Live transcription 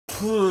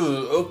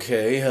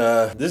Okay,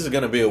 this is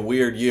gonna be a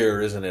weird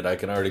year, isn't it? I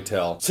can already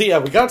tell. So yeah,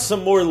 we got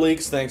some more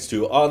leaks thanks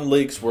to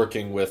OnLeaks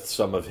working with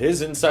some of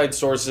his inside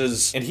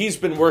sources, and he's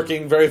been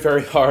working very,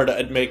 very hard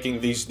at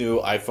making these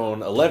new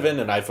iPhone 11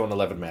 and iPhone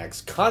 11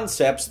 Max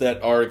concepts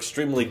that are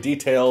extremely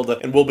detailed,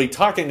 and we'll be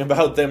talking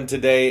about them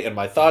today and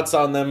my thoughts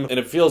on them, and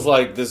it feels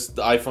like this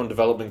iPhone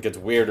development gets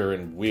weirder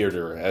and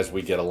weirder as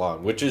we get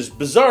along, which is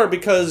bizarre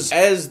because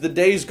as the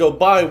days go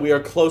by, we are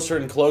closer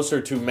and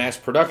closer to mass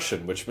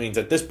production, which means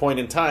at this point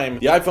in time,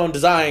 the iPhone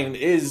design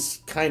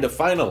is kind of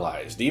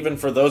finalized. Even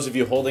for those of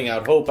you holding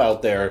out hope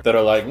out there that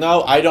are like,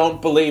 no, I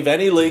don't believe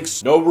any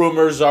leaks, no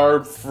rumors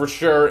are for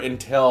sure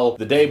until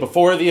the day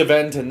before the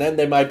event, and then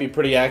they might be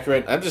pretty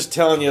accurate. I'm just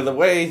telling you, the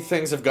way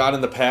things have gone in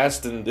the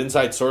past and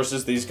inside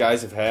sources these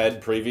guys have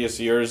had previous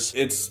years,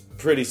 it's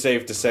pretty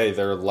safe to say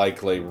they're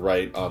likely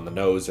right on the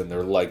nose and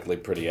they're likely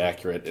pretty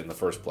accurate in the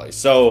first place.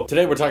 So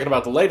today we're talking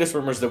about the latest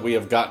rumors that we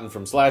have gotten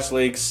from Slash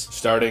Leaks,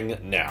 starting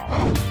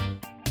now.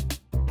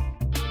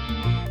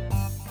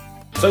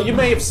 So you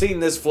may have seen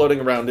this floating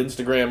around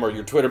Instagram or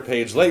your Twitter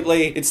page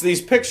lately. It's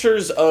these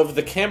pictures of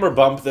the camera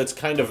bump that's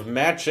kind of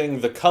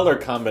matching the color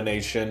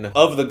combination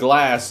of the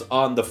glass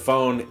on the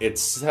phone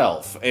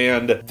itself.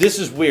 And this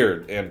is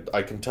weird, and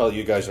I can tell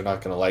you guys are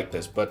not gonna like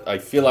this, but I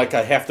feel like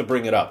I have to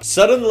bring it up.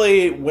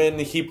 Suddenly, when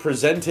he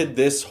presented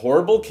this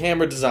horrible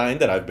camera design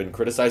that I've been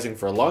criticizing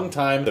for a long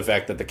time, the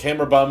fact that the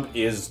camera bump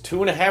is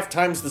 2.5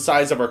 times the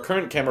size of our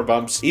current camera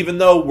bumps, even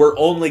though we're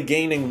only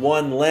gaining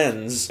one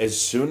lens,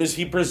 as soon as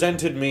he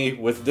presented me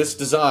with this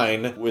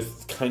design,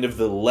 with kind of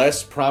the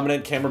less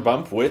prominent camera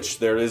bump, which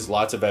there is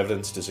lots of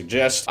evidence to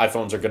suggest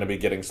iPhones are going to be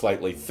getting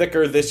slightly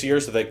thicker this year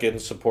so they can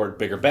support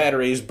bigger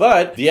batteries,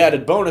 but the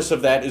added bonus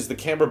of that is the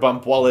camera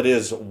bump, while it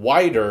is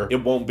wider,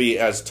 it won't be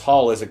as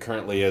tall as it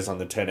currently is on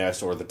the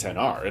XS or the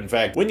XR. In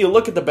fact, when you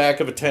look at the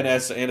back of a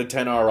XS and a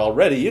XR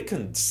already, you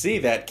can see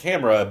that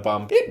camera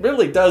bump. It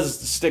really does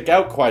stick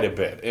out quite a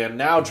bit, and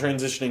now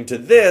transitioning to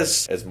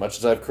this, as much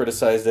as I've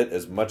criticized it,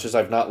 as much as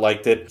I've not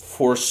liked it,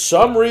 for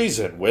some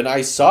reason, when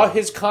I saw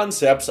his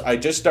concepts, I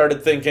just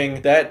started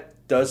thinking,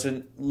 that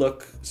doesn't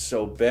look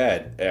so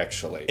bad,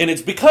 actually. And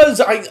it's because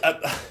how do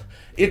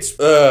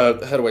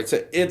I say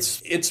it?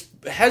 It's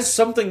has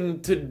something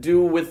to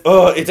do with,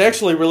 it's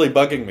actually really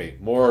bugging me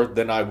more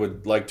than I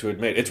would like to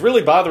admit. It's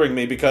really bothering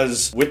me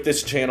because with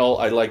this channel,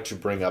 I like to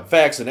bring up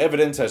facts and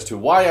evidence as to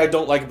why I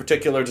don't like a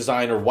particular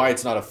design or why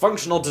it's not a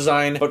functional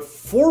design. But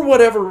for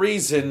whatever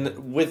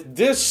reason, with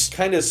this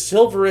kind of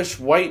silverish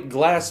white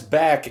glass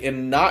back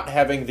and not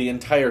having the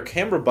entire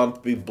camera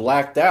bump be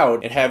blacked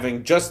out and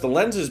having just the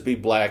lenses be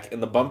black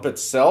and the bump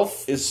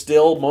itself is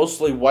still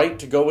mostly white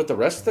to go with the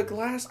rest of the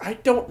glass, I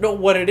don't know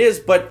what it is,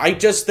 but I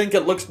just think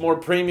it looks more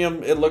premium.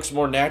 It looks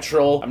more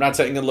natural. I'm not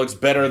saying it looks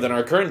better than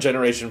our current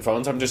generation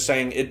phones. I'm just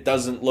saying it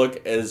doesn't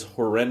look as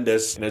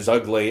horrendous and as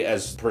ugly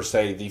as, per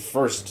se, the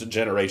first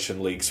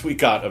generation leaks we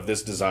got of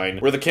this design,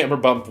 where the camera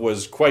bump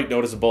was quite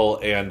noticeable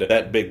and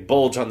that big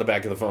bulge on the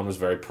back of the phone was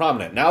very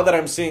prominent. Now that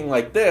I'm seeing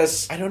like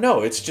this, I don't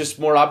know. It's just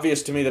more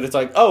obvious to me that it's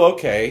like, oh,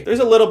 okay, there's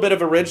a little bit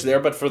of a ridge there,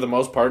 but for the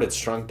most part, it's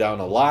shrunk down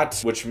a lot,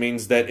 which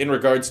means that in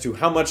regards to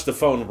how much the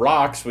phone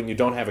rocks when you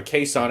don't have a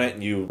case on it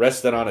and you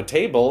rest it on a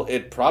table,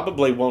 it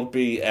probably won't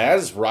be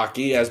as rocky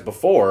as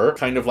before,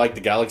 kind of like the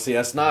Galaxy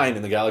S9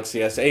 and the Galaxy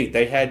S8.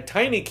 They had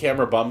tiny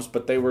camera bumps,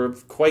 but they were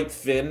quite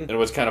thin. And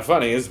what's kind of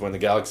funny is when the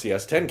Galaxy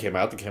S10 came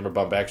out, the camera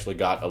bump actually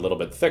got a little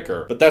bit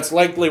thicker. But that's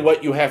likely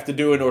what you have to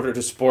do in order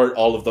to support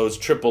all of those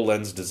triple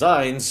lens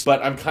designs.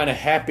 But I'm kind of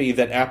happy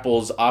that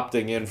Apple's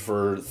opting in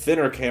for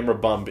thinner camera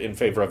bump in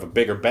favor of a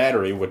bigger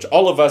battery, which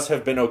all of us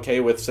have been okay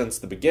with since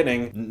the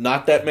beginning.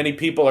 Not that many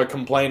people are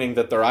complaining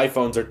that their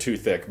iPhones are too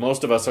thick.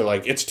 Most of us are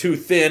like, it's too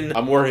thin,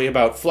 I'm worried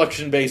about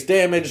fluxion-based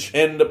damage,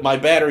 and my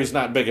battery's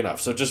not big enough,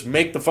 so just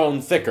make the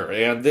phone thicker.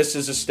 And this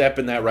is a step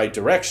in that right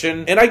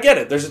direction. And I get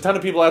it. There's a ton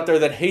of people out there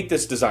that hate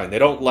this design. They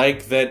don't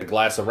like that the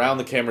glass around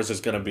the cameras is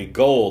going to be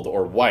gold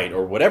or white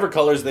or whatever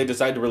colors they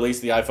decide to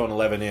release the iPhone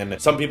 11 in.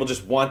 Some people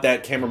just want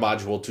that camera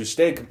module to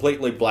stay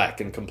completely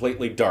black and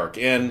completely dark.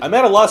 And I'm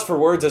at a loss for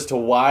words as to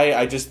why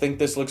I just think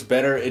this looks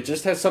better. It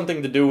just has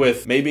something to do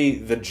with maybe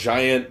the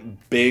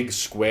giant big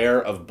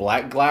square of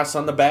black glass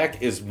on the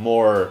back is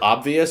more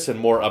obvious and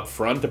more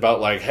upfront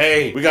about like,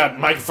 hey, we got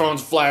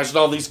microphones, flash, and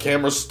all these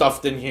cameras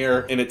stuffed in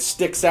here, and it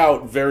sticks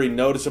out very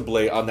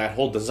noticeably on that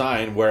whole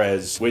design,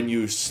 whereas when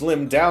you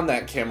slim down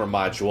that camera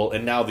module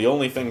and now the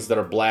only things that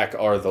are black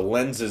are the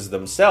lenses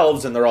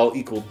themselves and they're all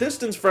equal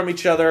distance from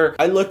each other,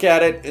 I look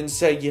at it and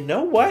say, you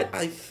know what?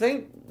 I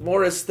think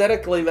more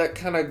aesthetically that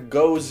kind of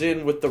goes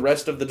in with the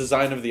rest of the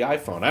design of the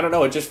iPhone. I don't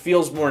know, it just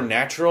feels more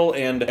natural,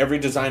 and every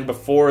design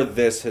before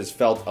this has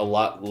felt a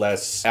lot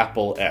less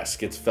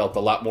Apple-esque. It's felt a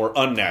lot more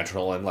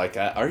unnatural and like,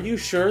 are you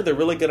sure they're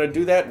really gonna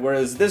do that?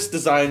 Whereas this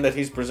design that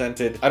he's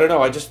presented, I don't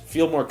know, I just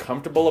feel more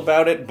comfortable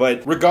about it.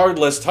 But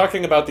regardless,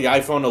 talking about the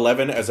iPhone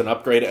 11 as an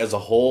upgrade as a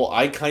whole,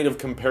 I kind of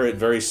compare it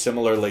very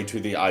similarly to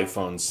the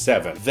iPhone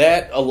 7.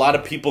 That a lot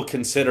of people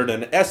considered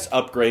an S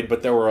upgrade,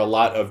 but there were a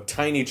lot of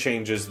tiny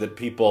changes that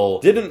people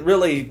didn't didn't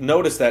really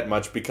notice that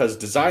much because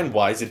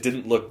design-wise, it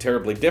didn't look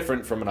terribly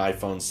different from an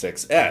iPhone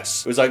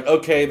 6s. It was like,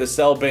 okay, the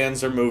cell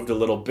bands are moved a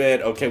little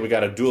bit. Okay, we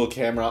got a dual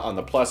camera on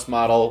the Plus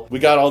model. We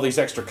got all these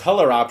extra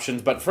color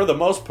options, but for the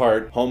most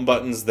part, home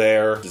button's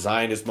there.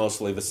 Design is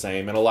mostly the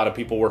same, and a lot of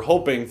people were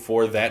hoping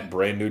for that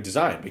brand new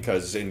design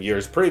because in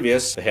years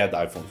previous, they had the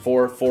iPhone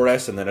 4,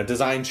 4S, and then a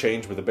design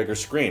change with a bigger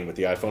screen with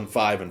the iPhone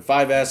 5 and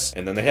 5S,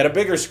 and then they had a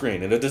bigger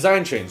screen and a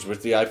design change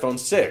with the iPhone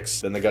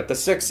 6. Then they got the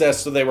 6S,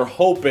 so they were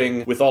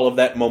hoping with all of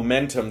that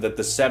momentum that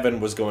the 7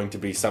 was going to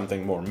be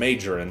something more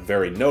major and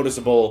very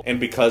noticeable, and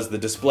because the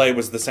display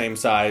was the same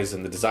size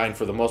and the design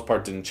for the most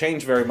part didn't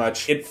change very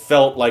much, it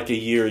felt like a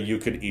year you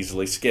could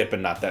easily skip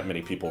and not that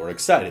many people were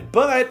excited.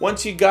 But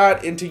once you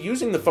got into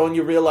using the phone,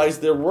 you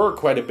realized there were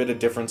quite a bit of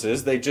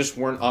differences. They just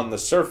weren't on the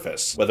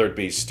surface, whether it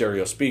be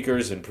stereo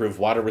speakers, improved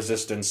water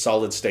resistance,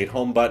 solid state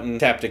home button,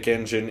 Taptic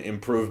engine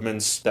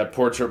improvements, that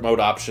portrait mode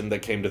option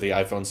that came to the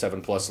iPhone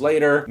 7 Plus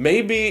later.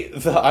 Maybe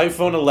the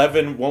iPhone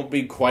 11 won't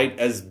be quite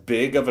as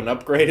big of an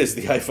upgrade as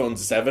the iPhone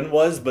 7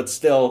 was, but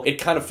still, it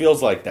kind of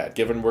feels like that,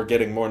 given we're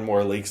getting more and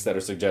more leaks that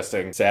are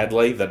suggesting,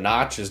 sadly, the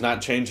notch is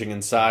not changing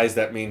in size.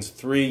 That means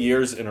 3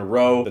 years in a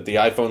row that the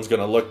iPhone's going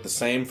to look the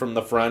same from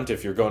the front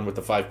if you're going with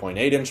the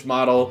 5.8-inch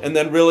model. And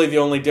then really the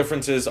only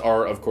differences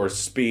are, of course,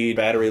 speed,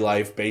 battery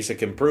life,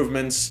 basic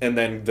improvements, and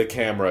then the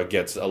camera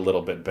gets a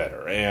little bit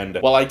better. And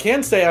while I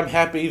can say I'm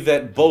happy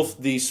that both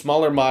the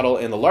smaller model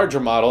and the larger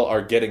model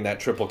are getting that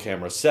triple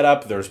camera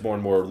setup, there's more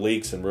and more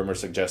leaks and rumors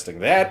suggesting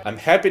that. I'm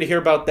happy to hear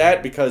about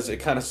that because it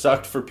kind of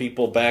sucked for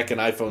people back in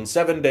iPhone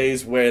 7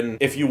 days when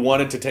if you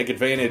wanted to take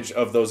advantage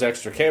of those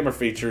extra camera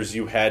features,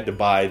 you had to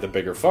buy the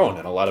bigger phone,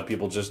 and a lot of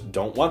people just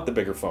don't want the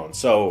bigger phone.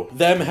 So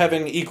them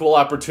having equal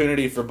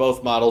opportunity for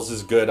both models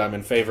is good. I'm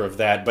in favor of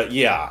that. But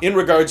yeah, in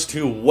regards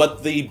to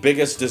what the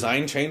biggest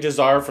design changes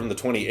are from the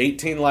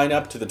 2018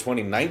 lineup to the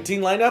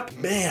 2019 lineup,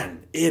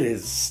 man, it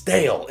is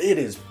stale. It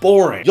is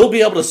boring. You'll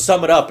be able to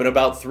sum it up in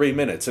about 3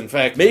 minutes. In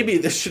fact, maybe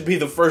this should be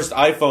the first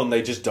iPhone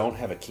they just don't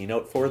have a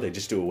keynote for. They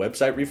just do a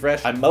website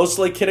refresh. I'm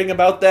mostly kidding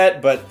about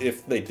that, but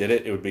if they did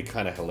it, it would be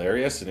kind of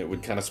hilarious, and it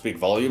would kind of speak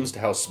volumes to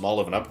how small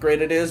of an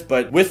upgrade it is.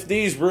 But with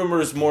these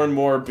rumors more and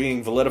more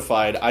being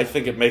validified, I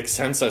think it makes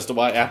sense as to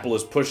why Apple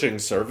is pushing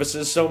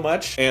services so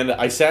much. And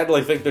I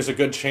sadly think there's a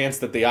good chance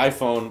that the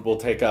iPhone will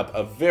take up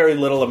a very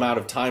little amount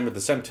of time at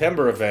the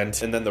September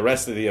event, and then the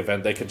rest of the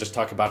event they could just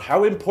talk about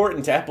how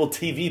important Apple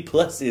TV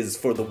Plus is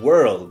for the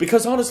world.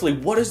 Because honestly,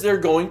 what is there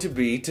going to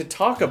be to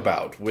talk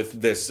about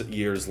with this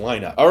year's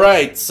lineup?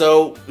 Alright,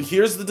 so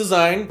here's the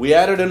design. We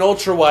added an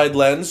ultra-wide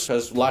lens,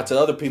 because lots of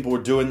other people were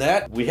doing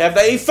that. We have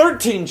the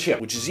A13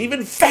 chip, which is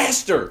even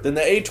faster than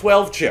the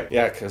A12 chip.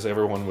 Yeah, because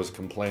everyone was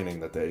complaining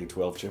that the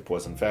A12 chip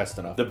wasn't fast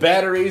enough. The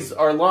batteries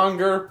are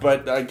longer,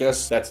 but I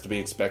guess that's to be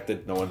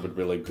expected. No one would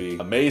really be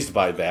amazed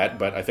by that,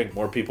 but I think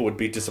more people would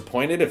be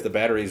disappointed if the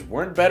batteries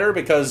weren't better,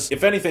 because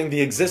if anything,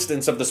 the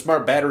existence of the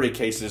smart battery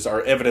cases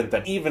are evident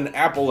that even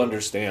Apple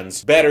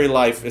understands battery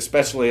life,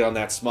 especially on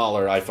that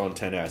smaller iPhone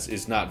XS,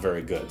 is not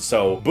very good.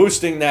 So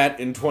boosting that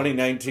in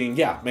 2019,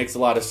 yeah, makes a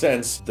lot of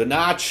sense. The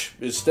notch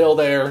is still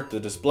there, the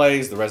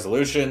displays, the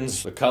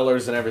resolutions, the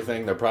colors and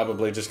everything, they're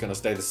probably just gonna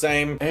stay the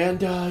same.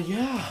 And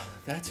yeah,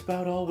 that's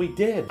about all we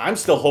did. I'm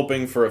still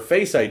hoping for a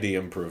Face ID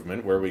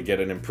improvement where we get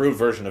an improved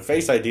version of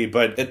Face ID,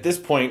 but at this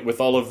point, with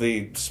all of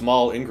the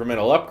small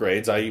incremental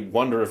upgrades, I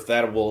wonder if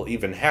that will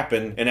even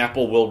happen, and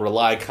Apple will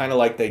rely, kind of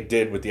like they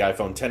did with the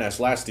iPhone XS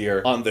last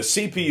year, on the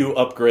CPU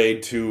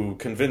upgrade to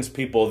convince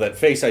people that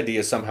Face ID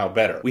is somehow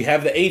better. We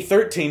have the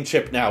A13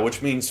 chip now,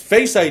 which means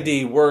Face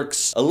ID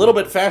works a little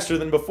bit faster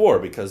than before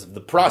because of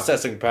the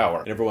processing power.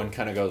 And everyone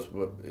kind of goes,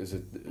 well,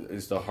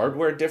 is the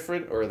hardware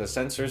different or are the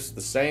sensors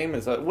the same?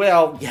 Is that,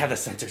 well, yeah, the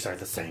sensors are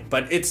the same,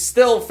 but it's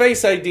still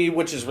Face ID,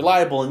 which is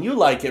reliable, and you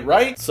like it,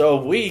 right?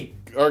 So we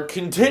are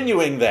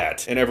continuing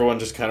that. And everyone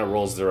just kind of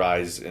rolls their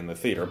eyes in the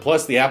theater.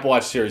 Plus, the Apple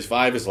Watch Series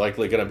 5 is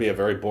likely going to be a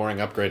very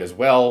boring upgrade as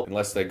well,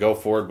 unless they go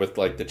forward with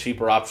like the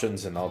cheaper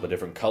options and all the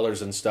different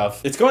colors and stuff.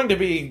 It's going to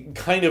be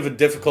kind of a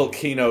difficult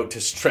keynote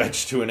to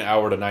stretch to an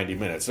hour to 90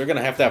 minutes. They're going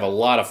to have a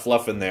lot of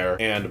fluff in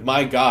there. And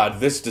my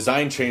God, this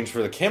design change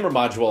for the camera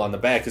module on the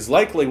back is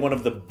likely one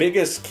of the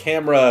biggest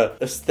camera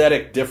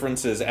aesthetic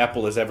differences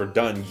Apple has ever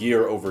done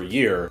year over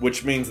year,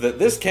 which means that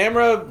this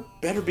camera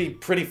better be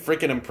pretty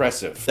freaking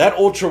impressive. That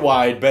ultra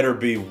wide better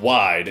be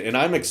wide, and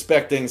I'm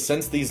expecting,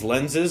 since these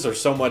lenses are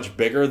so much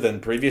bigger than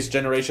previous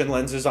generation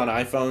lenses on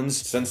iPhones,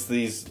 since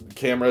these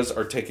cameras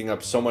are taking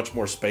up so much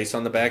more space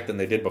on the back than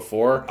they did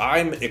before,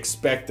 I'm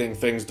expecting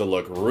things to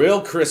look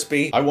real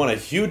crispy. I want a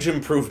huge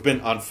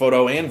improvement on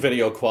photo and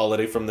video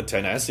quality from the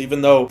XS,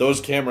 even though those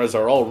cameras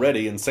are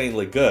already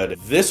insanely good.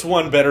 This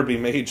one better be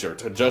major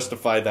to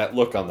justify that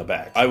look on the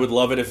back. I would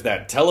love it if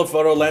that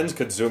telephoto lens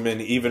could zoom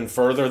in even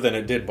further than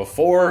it did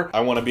before. I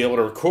want to be able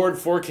to record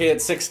 4K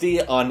at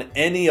 60 on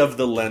any of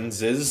the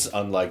lenses,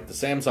 unlike the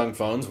Samsung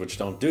phones, which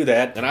don't do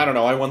that. And I don't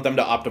know, I want them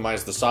to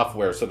optimize the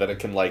software so that it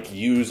can like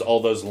use all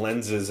those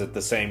lenses at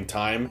the same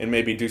time and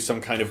maybe do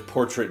some kind of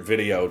portrait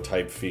video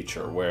type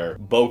feature where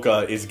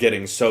bokeh is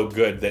getting so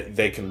good that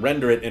they can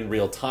render it in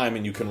real time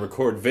and you can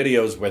record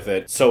videos with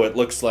it so it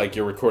looks like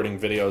you're recording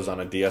videos on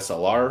a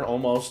DSLR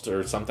almost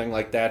or something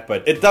like that.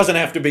 But it doesn't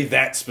have to be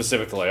that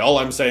specifically. All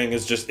I'm saying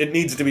is just it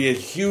needs to be a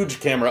huge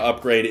camera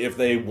upgrade if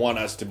they want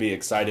us to be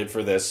excited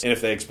for this and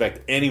if they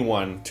expect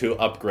anyone to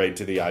upgrade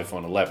to the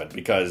iPhone 11,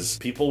 because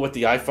people with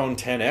the iPhone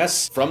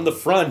XS, from the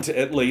front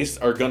at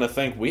least, are gonna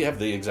think we have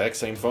the exact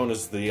same phone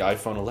as the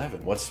iPhone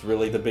 11. What's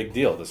really the big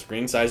deal? The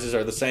screen sizes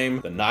are the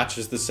same, the notch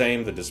is the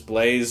same, the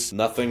displays,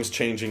 nothing's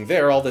changing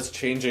there. All that's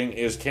changing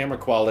is camera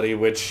quality,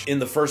 which in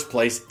the first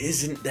place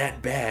isn't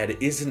that bad,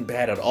 isn't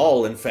bad at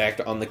all, in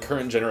fact, on the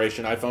current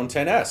generation iPhone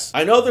XS.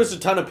 I know there's a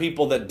ton of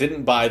people that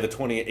didn't buy the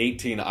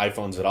 2018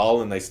 iPhones at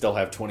all and they still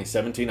have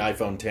 2017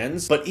 iPhone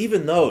Xs, but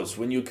even those,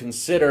 when you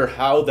consider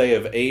how they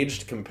have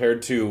aged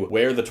compared to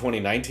where the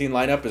 2019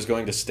 lineup is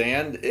going to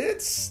stand,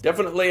 it's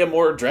definitely a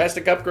more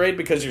drastic upgrade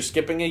because you're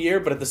skipping a year,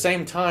 but at the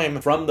same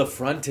time, from the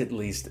front at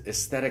least,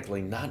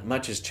 aesthetically, not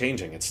much is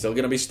changing. It's still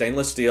gonna be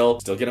stainless steel,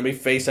 still gonna be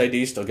Face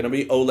ID, still gonna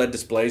be OLED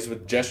displays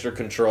with gesture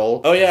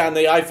control. Oh yeah, and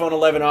the iPhone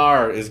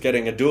 11R is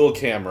getting a dual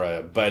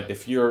camera, but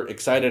if you're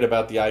excited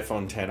about the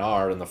iPhone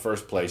XR in the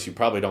first place, you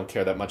probably don't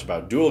care that much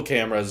about dual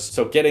cameras,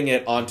 so getting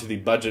it onto the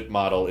budget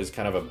model is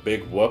kind of a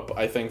big whoop,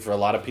 I think, for a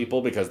lot of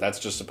people, because that's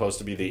just supposed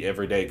to be the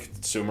everyday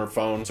consumer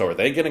phone. So are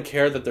they gonna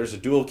care that there's a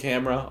dual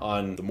camera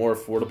on the more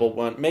affordable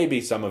one?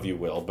 Maybe some of you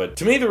will, but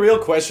to me the real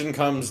question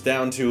comes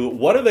down to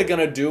what are they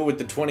gonna do with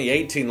the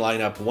 2018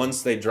 lineup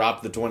once they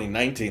drop the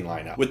 2019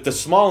 lineup? With the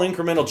small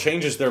incremental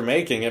changes they're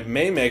making, it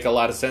may make a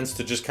lot of sense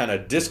to just kind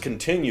of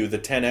discontinue the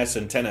XS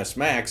and XS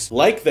Max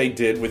like they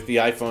did with the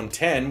iPhone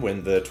X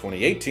when the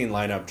 2018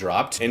 lineup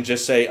dropped, and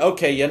just say,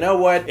 okay, you know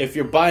what, if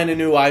you're buying a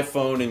new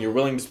iPhone and you're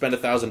willing to spend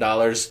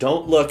 $1,000,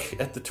 don't look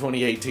at the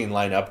 2018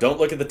 lineup, don't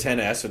look at the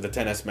XS or the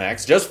XS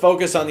Max, just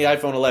focus on the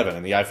iPhone 11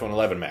 and the iPhone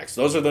 11 Max.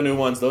 Those are the new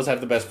ones, those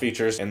have the best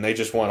features, and they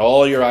just want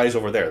all your eyes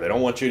over there. They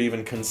don't want you to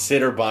even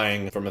consider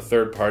buying from a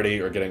third party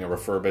or getting a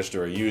refurbished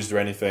or a used or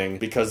anything,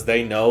 because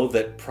they know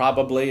that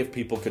probably if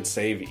people could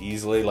save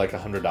easily like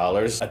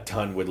 $100, a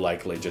ton would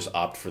likely just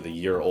opt for the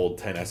year-old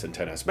XS and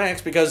XS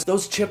Max because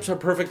those chips are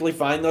perfectly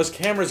fine, those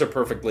cameras are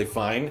perfectly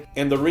fine,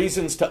 and the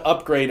reasons to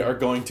upgrade are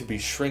going to be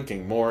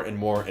shrinking more and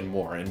more and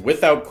more. And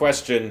without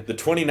question, the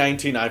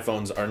 2019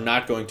 iPhones are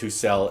not going to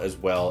sell as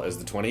well as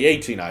the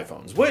 2018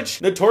 iPhones,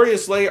 which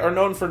notoriously are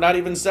known for not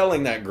even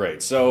selling that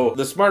great. So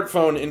the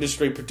smartphone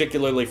industry,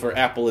 particularly for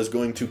Apple, is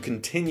going to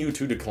continue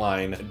to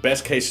decline.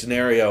 Best case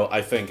scenario,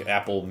 I think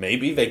Apple,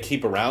 maybe they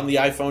keep around the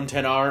iPhone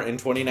XR in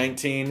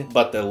 2019,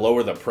 but they'll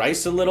lower the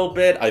price a little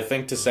bit. I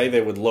think to say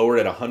they would lower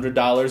it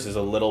 $100 is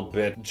a little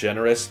bit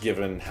generous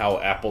given how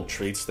Apple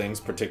treats things,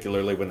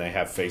 particularly when they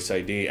have Face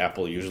ID.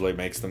 Apple usually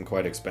makes them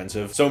quite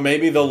expensive. So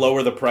maybe they'll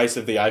lower the price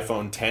of the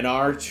iPhone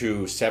XR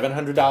to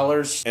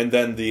 $700, and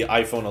then the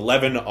iPhone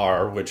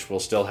 11R, which will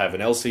still have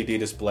an LCD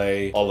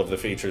display, all of the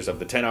features of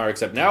the XR,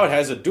 except now it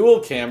has a dual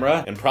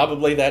camera and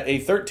probably that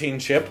A13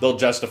 chip. They'll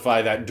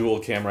justify that dual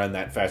camera and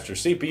that faster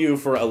CPU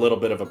for a little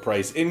bit of a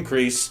price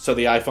increase. So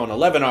the iPhone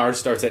 11R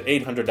starts at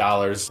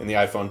 $800 and the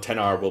iPhone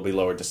XR will be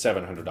lowered to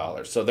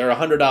 $700. So they're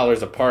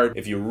 $100 apart.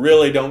 If you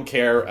really don't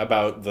care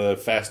about the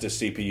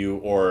fastest CPU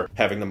or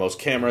having the most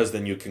cameras,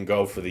 then you can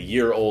go for the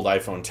year-old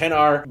iPhone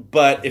XR.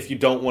 But if you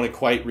don't want to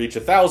quite reach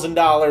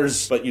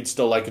 $1,000, but you'd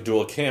still like a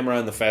dual camera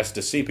and the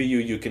fastest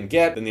CPU you can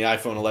get, then the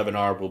iPhone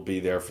 11R will be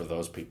there for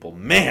those people.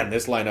 Man,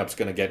 this lineup's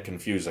gonna get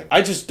confusing.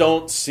 I just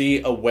don't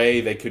see a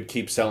way they could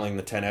keep selling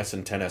the XS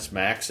and XS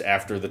Max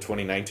after the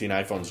 2019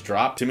 iPhones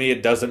drop. To me,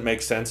 it doesn't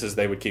make sense as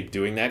they would keep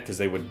doing that because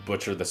they would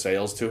butcher the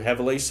sales too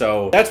heavily.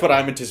 So that's what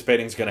I'm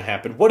anticipating is gonna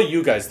happen. What do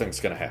you guys think is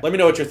gonna happen? Let me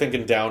know what you're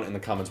thinking down in the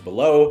comments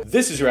below.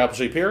 This is your Apple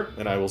Sheep here,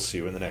 and I will see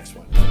you in the next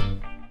one.